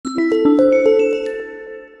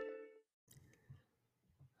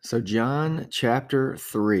So John chapter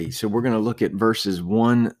 3. So we're going to look at verses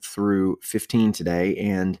 1 through 15 today.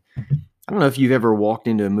 And I don't know if you've ever walked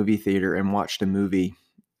into a movie theater and watched a movie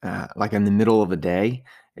like in the middle of a day,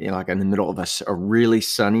 like in the middle of a really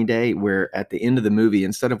sunny day, where at the end of the movie,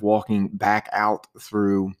 instead of walking back out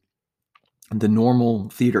through the normal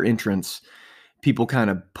theater entrance, people kind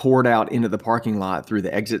of poured out into the parking lot through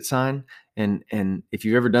the exit sign. And if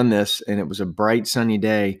you've ever done this and it was a bright sunny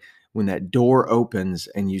day, when that door opens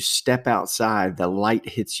and you step outside, the light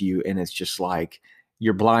hits you and it's just like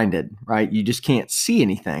you're blinded, right? You just can't see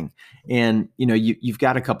anything. And you've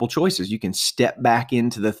got a couple choices. You can step back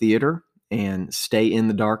into the theater and stay in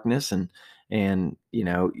the darkness and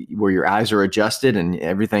where your eyes are adjusted and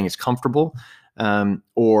everything is comfortable,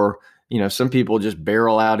 or some people just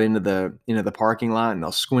barrel out into the parking lot and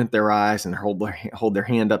they'll squint their eyes and hold their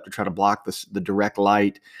hand up to try to block the direct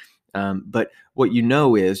light. But what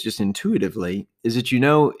is just intuitively is that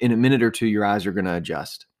in a minute or two your eyes are going to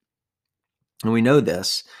adjust, and we know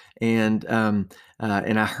this. And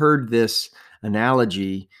I heard this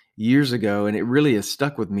analogy years ago, and it really has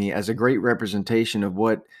stuck with me as a great representation of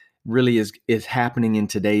what really is happening in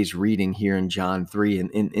today's reading here in John 3.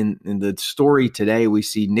 And in the story today, we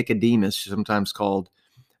see Nicodemus, sometimes called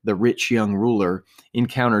the rich young ruler,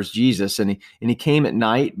 encounters Jesus, and he came at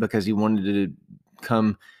night because he wanted to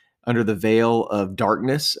come under the veil of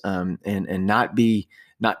darkness, and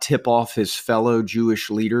not tip off his fellow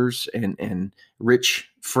Jewish leaders and rich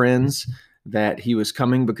friends that he was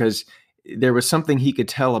coming, because there was something he could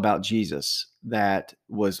tell about Jesus that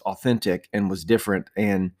was authentic and was different,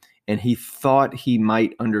 and he thought he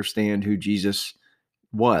might understand who Jesus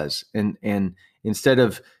was. And instead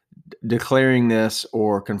of declaring this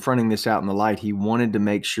or confronting this out in the light, he wanted to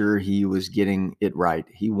make sure he was getting it right.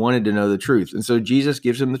 He wanted to know the truth. And so Jesus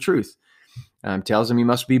gives him the truth, tells him he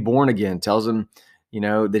must be born again, tells him,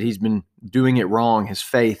 that he's been doing it wrong, his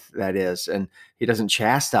faith, that is. And he doesn't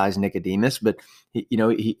chastise Nicodemus, but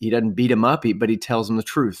he doesn't beat him up, but he tells him the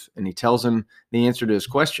truth, and he tells him the answer to his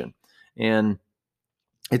question. And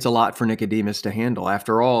it's a lot for Nicodemus to handle.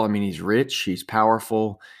 After all, he's rich, he's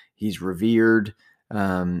powerful, he's revered.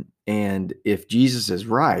 And if Jesus is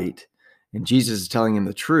right and Jesus is telling him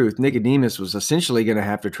the truth, Nicodemus was essentially going to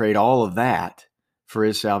have to trade all of that for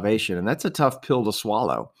his salvation. And that's a tough pill to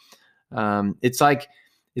swallow. It's like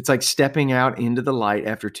stepping out into the light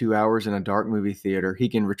after 2 hours in a dark movie theater. He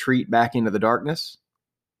can retreat back into the darkness.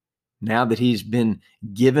 Now that he's been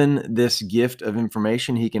given this gift of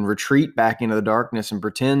information, he can retreat back into the darkness and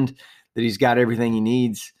pretend that he's got everything he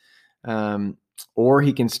needs. Or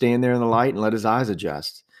he can stand there in the light and let his eyes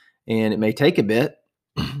adjust. And it may take a bit,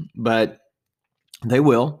 but they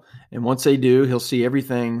will. And once they do, he'll see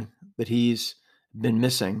everything that he's been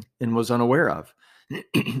missing and was unaware of.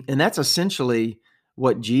 And that's essentially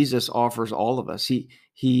what Jesus offers all of us.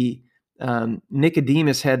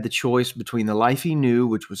 Nicodemus had the choice between the life he knew,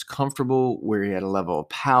 which was comfortable, where he had a level of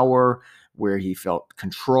power, where he felt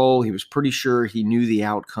control. He was pretty sure he knew the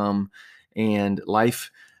outcome, and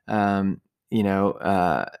life,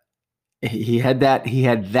 he had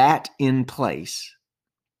that in place.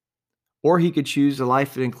 Or he could choose a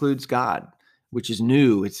life that includes God, which is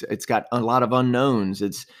new. It's got a lot of unknowns.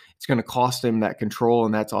 It's going to cost him that control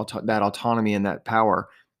and that autonomy and that power.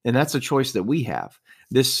 And that's a choice that we have.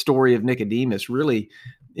 This story of Nicodemus really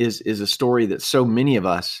is a story that so many of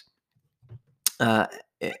us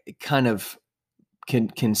kind of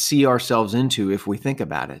can see ourselves into if we think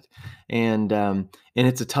about it. And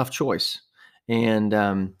it's a tough choice.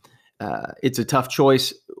 And it's a tough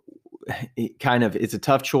choice. It's a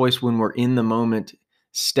tough choice when we're in the moment,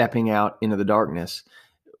 stepping out into the darkness.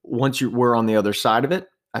 Once we're on the other side of it,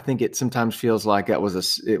 I think it sometimes feels like that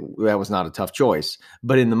was not a tough choice.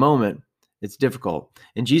 But in the moment, it's difficult.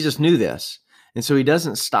 And Jesus knew this. And so he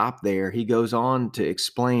doesn't stop there. He goes on to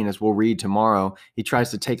explain, as we'll read tomorrow. He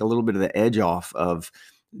tries to take a little bit of the edge off of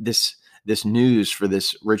this news for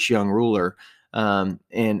this rich young ruler. And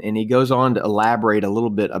he goes on to elaborate a little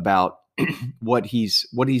bit about what he's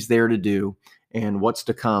there to do and what's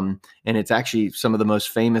to come. And it's actually some of the most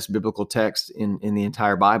famous biblical texts in the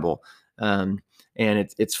entire Bible. And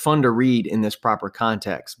it's fun to read in this proper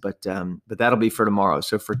context, but that'll be for tomorrow.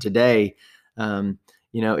 So for today,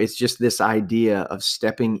 it's just this idea of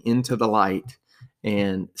stepping into the light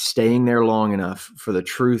and staying there long enough for the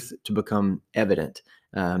truth to become evident.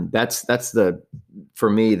 That's for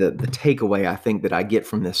me, the takeaway I think that I get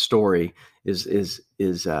from this story is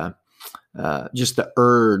just the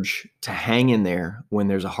urge to hang in there when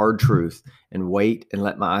there's a hard truth and wait and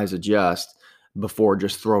let my eyes adjust before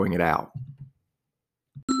just throwing it out.